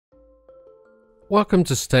Welcome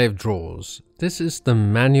to Stave Drawers. This is the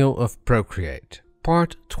Manual of Procreate,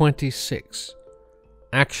 Part 26.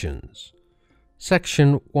 Actions.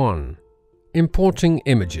 Section 1. Importing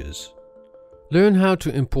images. Learn how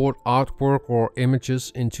to import artwork or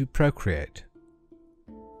images into Procreate.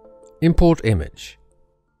 Import image.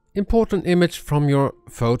 Import an image from your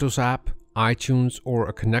Photos app, iTunes, or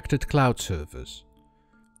a connected cloud service.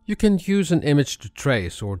 You can use an image to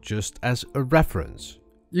trace or just as a reference.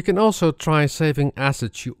 You can also try saving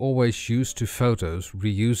assets you always use to photos,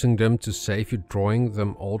 reusing them to save you drawing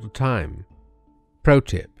them all the time. Pro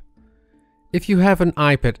tip: if you have an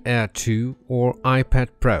iPad Air 2 or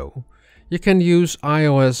iPad Pro, you can use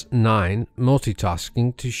iOS 9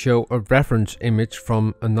 multitasking to show a reference image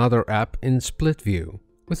from another app in split view,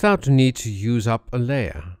 without the need to use up a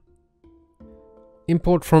layer.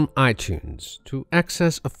 Import from iTunes. To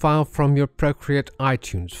access a file from your Procreate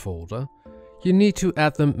iTunes folder, you need to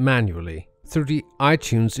add them manually through the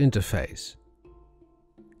iTunes interface.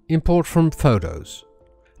 Import from Photos.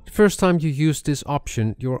 The first time you use this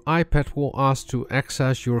option, your iPad will ask to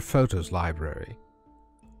access your Photos library.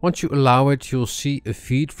 Once you allow it, you'll see a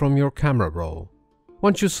feed from your camera roll.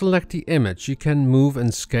 Once you select the image, you can move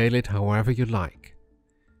and scale it however you like.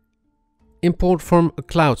 Import from a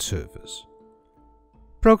cloud service.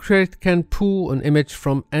 Procreate can pull an image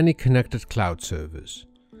from any connected cloud service.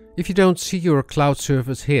 If you don't see your cloud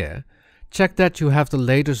service here, check that you have the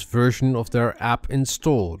latest version of their app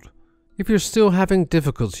installed. If you're still having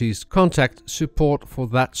difficulties, contact support for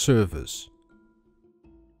that service.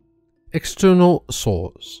 External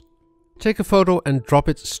source. Take a photo and drop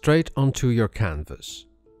it straight onto your canvas.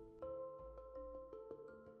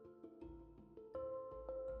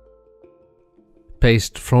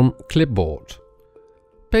 Paste from clipboard.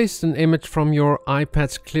 Paste an image from your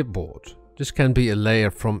iPad's clipboard. This can be a layer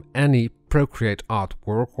from any Procreate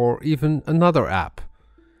artwork or even another app.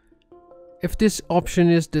 If this option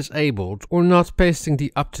is disabled or not pasting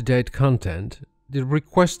the up-to-date content, the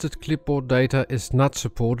requested clipboard data is not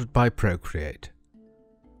supported by Procreate.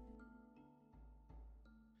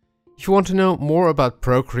 If you want to know more about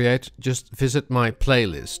Procreate, just visit my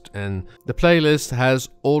playlist, and the playlist has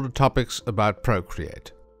all the topics about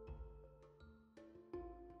Procreate.